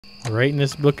Write in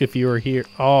this book if you were here.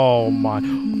 Oh my.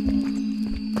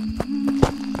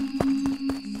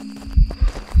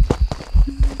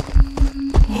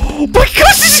 Oh my gosh,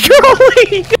 this is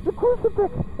growing! The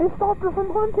crucifix! It stopped her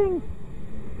from hunting!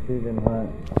 She didn't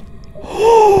hunt.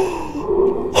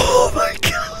 Oh my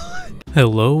god!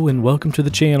 Hello and welcome to the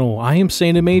channel. I am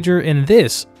SaintedMajor and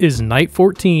this is night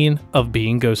 14 of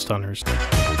being ghost hunters.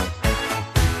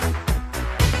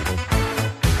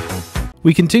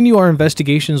 We continue our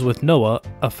investigations with Noah,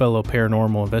 a fellow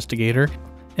paranormal investigator,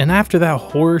 and after that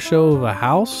horror show of a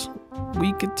house,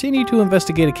 we continue to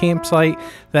investigate a campsite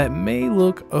that may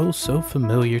look oh so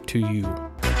familiar to you.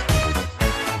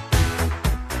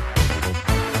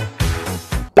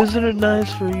 Isn't it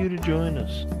nice for you to join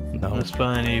us? No. This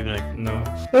fine evening. No.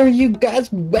 Are you guys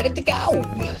ready to go?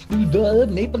 We the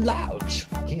Maple Lodge.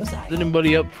 Is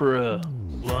anybody up for a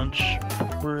lunch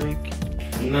break?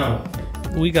 No.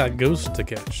 We got ghosts to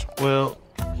catch. Well,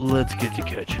 let's get to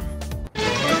catching.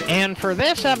 And for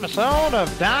this episode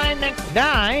of Die Nick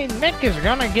Die, Nick is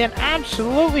gonna get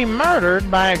absolutely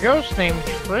murdered by a ghost named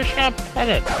Trisha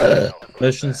Pettit.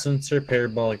 Motion sensor,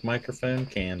 parabolic microphone,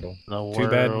 candle. The Too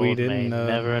bad we world didn't may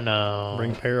never know.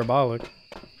 bring parabolic.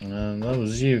 That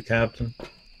was you, Captain.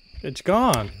 It's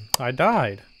gone. I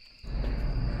died.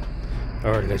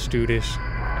 Alright, let's do this.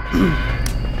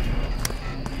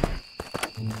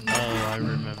 Oh, I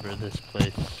remember this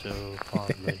place so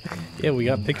fondly. Yeah, we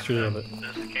got pictures of it.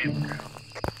 This campground.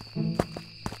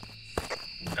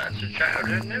 That's a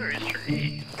childhood memories for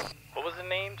me. What was the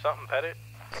name? Something Pettit?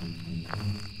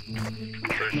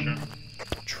 Trisha.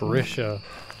 Trisha. I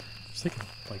was thinking,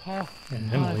 like, I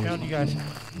Emily. found you guys.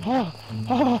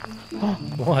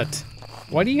 What?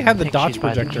 Why do you have the think dots she's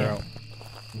by the projector camp. out?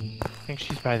 I think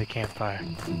she's by the campfire.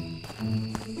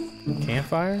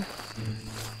 Campfire?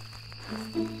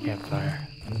 Campfire.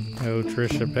 Oh,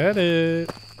 Trisha Pettit.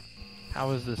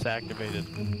 How is this activated?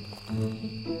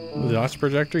 With the dots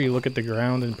projector, you look at the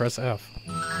ground and press F.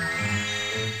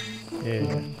 Yeah.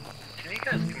 Can you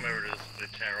guys come over to this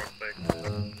tent real quick?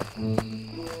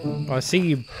 Well, I see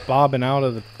you bobbing out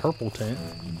of the purple tent.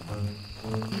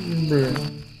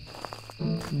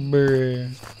 Bruh.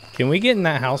 Can we get in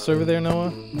that house over there,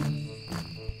 Noah?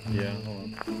 Yeah,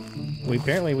 hold on.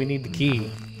 Apparently we need the key.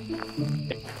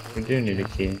 We do need a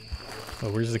key. Oh,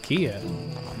 where's the key at?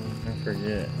 I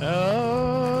forget.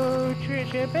 Oh,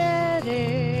 Trisha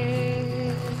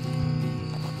Pettit.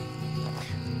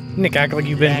 Nick, act like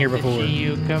you've been here before. See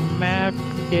you come after.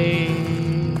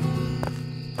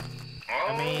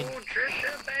 Oh, mean,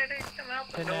 Trisha, baby, come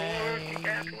out the door, kick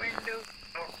out the window,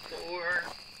 off the floor,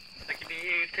 like you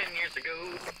did 10 years ago.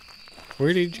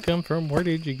 Where did you come from? Where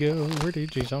did you go? Where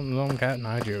did you something on Cotton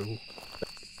Eye Joe?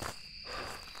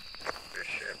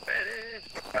 Trisha, baby.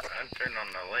 I'm turning on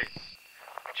the lights.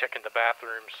 Checking the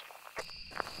bathrooms.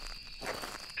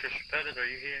 Trisha Pettit, are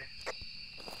you here?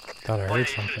 Thought I Wait, heard you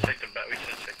should something. have checked the we should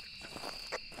have checked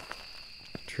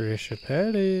Trisha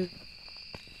Pettit.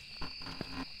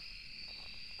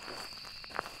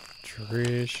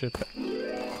 Trisha Pettit.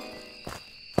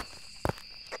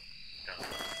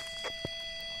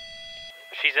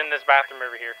 She's in this bathroom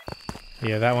over here.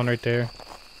 Yeah, that one right there.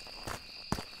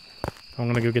 I'm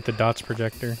gonna go get the dots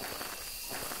projector.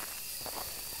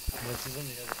 This is on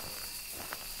the other side.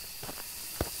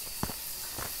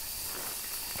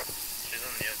 She's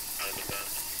on the other side of the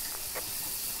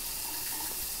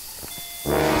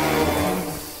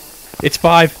bed. It's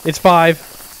 5. It's 5.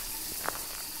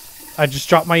 I just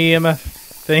dropped my EMF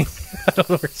thing. I don't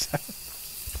know where it's at.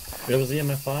 It was the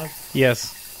MF5?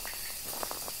 Yes.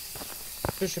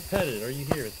 Trisha Pettit, are you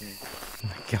here with me? Oh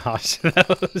my gosh,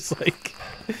 that was like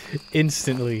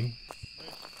instantly.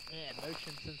 Yeah,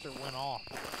 motion sensor went off.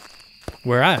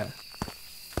 Where at?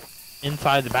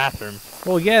 Inside the bathroom.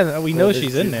 Well, yeah, we know Well,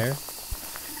 she's there's in two. there.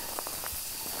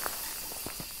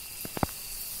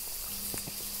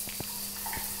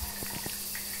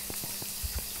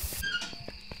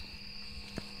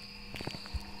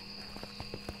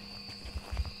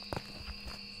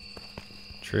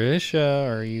 Trisha,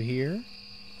 are you here?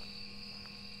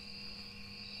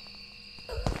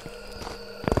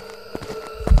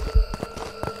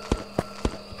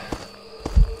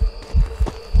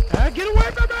 Get away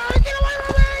from me! Get away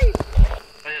from me!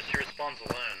 Oh, yeah, she responds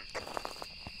alone.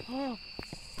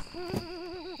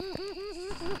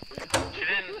 She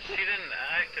didn't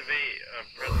activate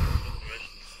presence with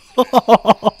the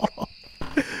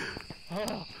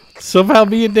mission. Somehow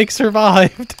me and Nick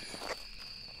survived.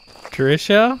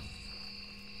 Trisha?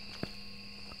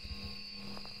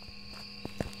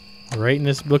 Write in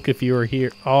this book if you were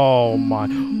here. Oh my.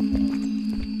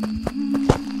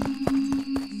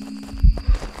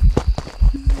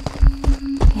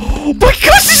 Oh my gosh,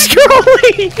 this is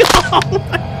growing! Oh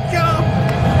my god!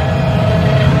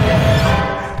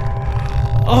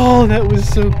 Oh, that was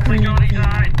so creepy. Oh my god, he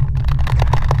died.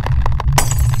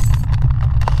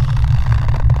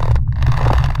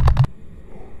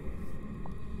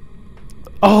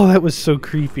 Oh, that was so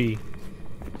creepy.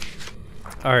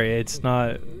 Alright, it's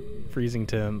not freezing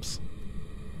temps.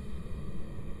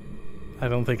 I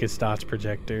don't think it's Dot's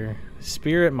projector.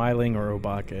 Spirit, Myling, or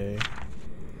Obake.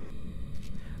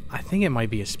 I think it might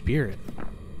be a spirit.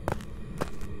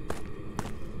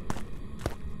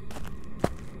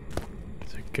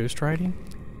 Is it ghost writing?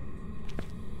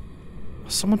 Oh,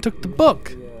 someone took the book!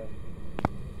 Can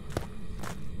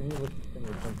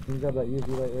you grab that UV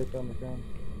light right there on the ground?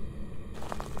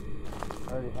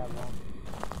 I already have one.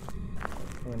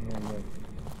 Come in here and look.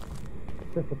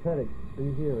 Sympathetic, are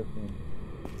you here with me?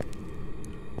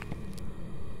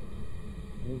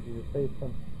 I need you to say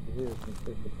something here with me,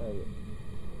 sympathetic.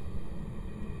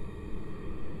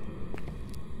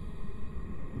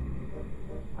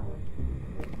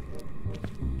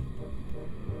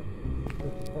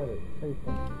 Sympathetic, say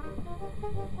something.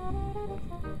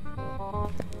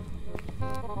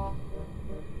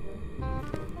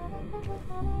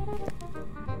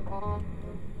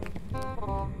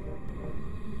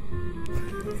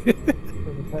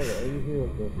 Sympathetic, are you here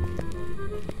with us?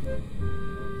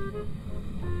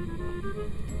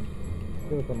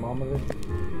 Give us a thermometer.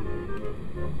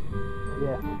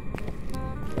 Yeah.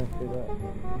 Can I see that?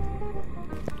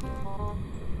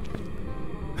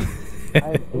 I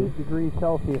have 8 degrees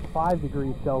Celsius, 5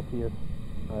 degrees Celsius.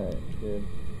 Alright, good.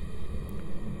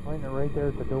 Pointing it right there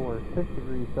at the door, 6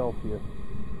 degrees Celsius.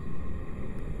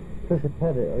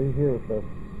 Sympathetic, are you here with us?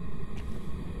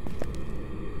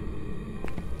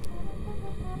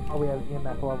 Oh, we have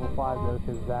EMF level 5 though,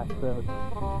 because Zach said.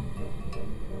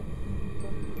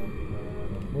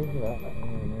 Move that.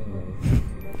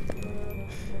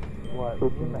 What,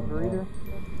 EMF reader?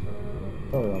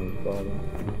 Probably on the bottom.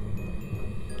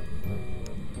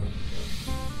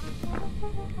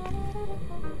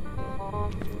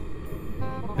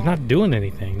 They're not doing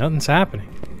anything. Nothing's happening.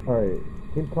 Alright,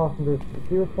 keep talking to us. If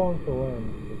he responds to Lynn,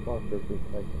 just talk to her for a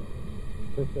second.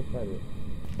 Trisha Pettit.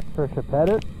 Trisha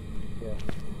Pettit? Yeah.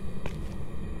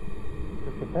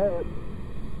 Trisha Pettit?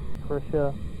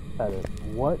 Trisha Pettit,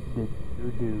 what did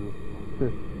you do?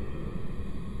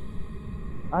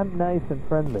 I'm nice and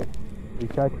friendly. You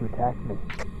tried to attack me.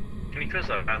 Can you close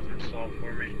that bathroom stall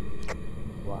for me?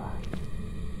 Why?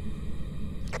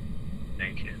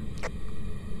 Thank you.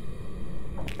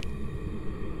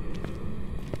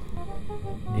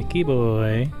 Nicky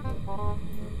boy.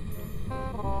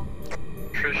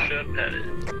 Trisha Pettit.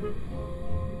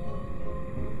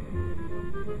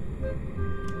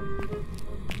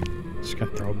 Just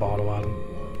gonna throw a bottle at him.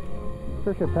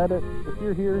 Trisha Pettit, if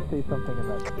you're here, say something in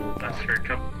that spirit. Ask her a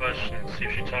couple questions, see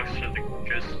if she talks to the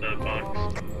ghost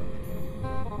box.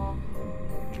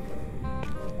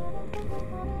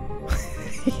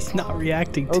 He's not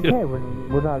reacting to Okay, it.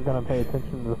 we're not gonna pay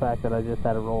attention to the fact that I just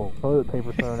had a roll of toilet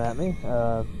paper thrown at me.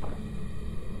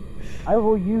 I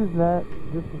will use that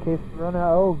just in case we run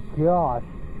out. Oh gosh.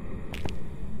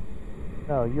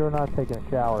 No, you're not taking a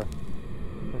shower.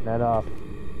 Turn that off.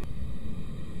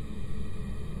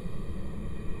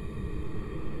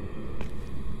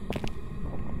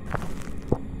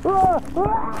 Oh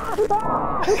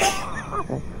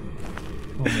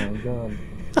my god.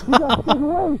 You got scared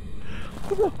away!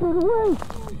 You got scared away!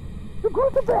 The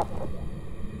crucifix!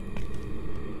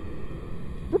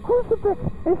 The crucifix!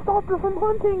 It stopped her from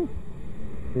hunting!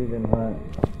 She didn't hunt.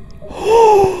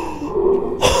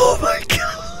 Oh my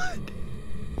god!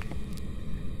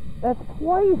 That's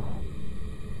twice!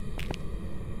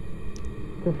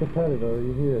 Trisha Pettit, are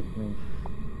you here with me?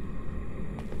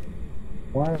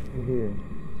 Why are you here?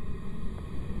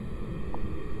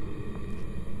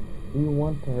 Do you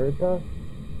want to hurt us?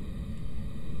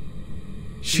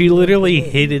 She literally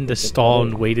hid in the stall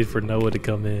and waited for Noah to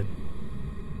come in.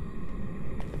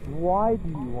 Why do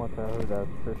you want to hurt us,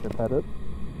 Trisha Pettit?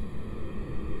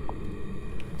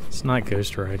 It's not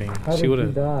ghost writing. How She did would you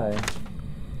have. die?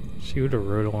 She would have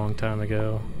wrote a long time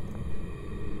ago.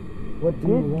 What do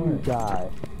you Did you want? die?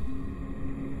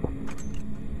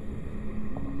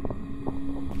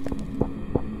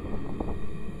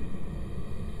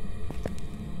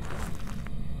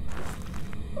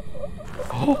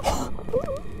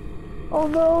 Oh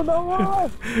no, no!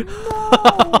 No!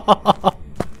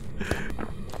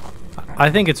 I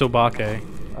think it's Obake.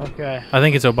 Okay. I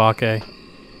think it's Obake.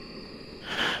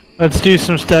 Let's do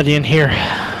some studying here.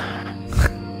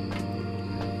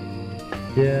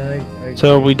 Yeah, I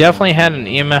So we definitely had an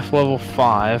EMF level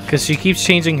 5. Because she keeps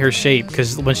changing her shape.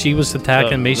 Because when she was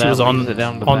attacking me, she that was on leaves it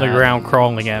down to the that. ground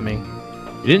crawling at me.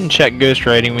 We didn't check ghost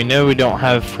writing. We know we don't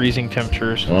have freezing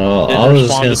temperatures. Well, Didn't I was just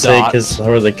respond gonna to say, dots. because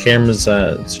where the cameras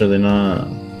at, so they're not.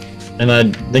 And I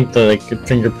think the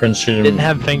fingerprints should have Didn't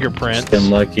have fingerprints. been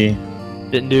lucky.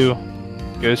 Didn't do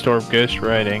ghost orb ghost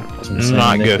writing. I'm saying,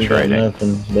 Not Nick, ghost we got writing.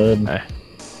 Nothing, bud.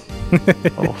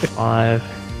 Level 5.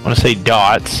 I want to say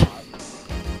dots.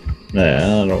 Yeah,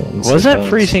 I don't want to Was say that dots.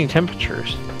 freezing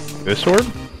temperatures? Ghost orb?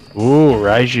 Ooh,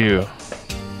 Raiju.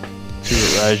 See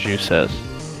what Raiju says.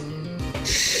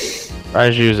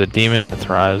 Raiju is a demon that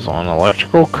thrives on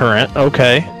electrical current.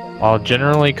 Okay. While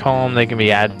generally calm, they can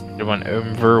be added when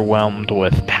overwhelmed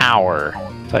with power.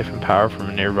 Siphon power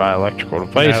from nearby electrical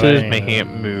devices, making it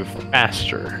move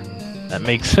faster. That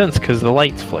makes sense because the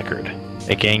lights flickered,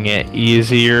 making it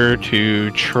easier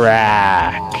to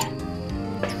track.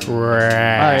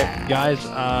 Alright, guys,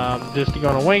 just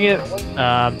gonna wing it.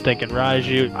 I'm thinking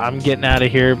Raiju. I'm getting out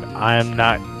of here. I'm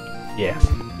not. Yeah.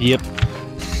 Yep.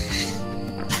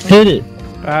 Hit it.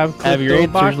 Have your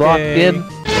answers locked in.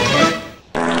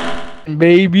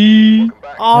 Baby.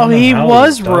 Oh, know he how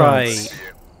was it does. right.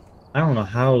 I don't know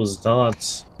how it was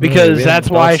dots. Because We had that's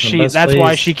why dots in the best that's why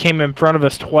place. she came in front of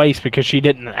us twice, because she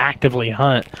didn't actively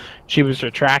hunt. She was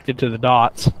attracted to the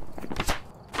dots.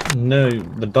 No,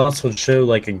 the dots would show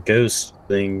like a ghost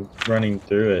thing running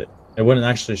through it. It wouldn't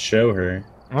actually show her.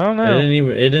 I don't It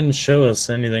know. didn't show us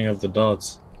anything of the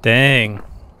dots. Dang.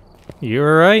 You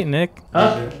were right, Nick.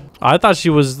 I thought she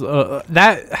was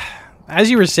that. As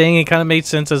you were saying, it kind of made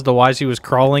sense as to why she was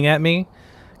crawling at me,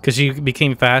 because she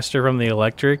became faster from the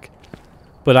electric.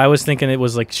 But I was thinking it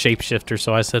was like shapeshifter,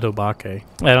 so I said Obake.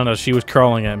 I don't know. She was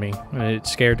crawling at me, and it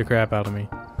scared the crap out of me.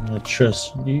 I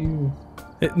trust you.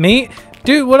 Me,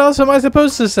 dude. What else am I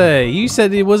supposed to say? You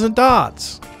said it wasn't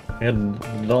dots. We had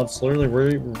the dots literally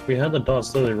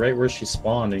right where she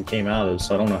spawned and came out of.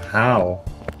 So I don't know how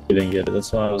we didn't get it.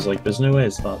 That's why I was like, "There's no way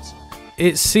it's dots."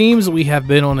 It seems we have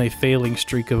been on a failing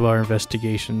streak of our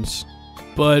investigations,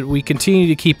 but we continue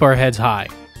to keep our heads high,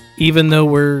 even though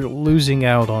we're losing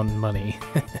out on money.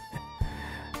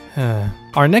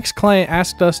 Our next client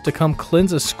asked us to come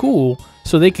cleanse a school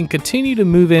so they can continue to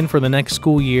move in for the next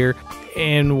school year,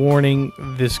 and warning,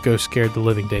 this ghost scared the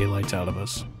living daylights out of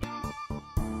us.